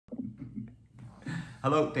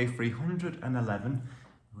Hello, day 311.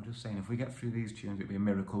 We were just saying, if we get through these tunes, it'd be a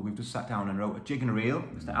miracle. We've just sat down and wrote a jig and a reel.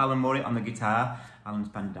 Mr. Alan Murray on the guitar. Alan's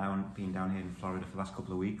been down here in Florida for the last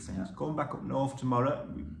couple of weeks, and he's going back up north tomorrow.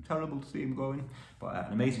 It'd be terrible to see him going, but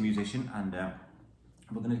an amazing musician. And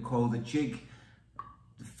we're going to call the jig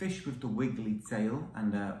 "The Fish with the Wiggly Tail."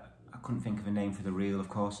 And I couldn't think of a name for the reel, of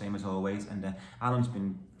course, same as always. And Alan's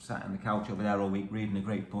been sat on the couch over there all week reading a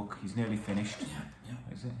great book. He's nearly finished. Yeah.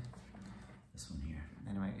 What is it? This one here.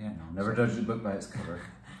 Anyway, yeah. No, never judge a book by its cover.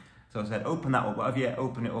 So I said, open that up. Whatever you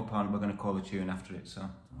open it up on, we're going to call the tune after it. So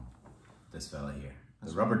this fella here,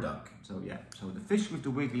 the rubber duck. So yeah, so the fish with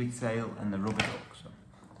the wiggly tail and the rubber duck. So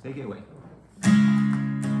take it away.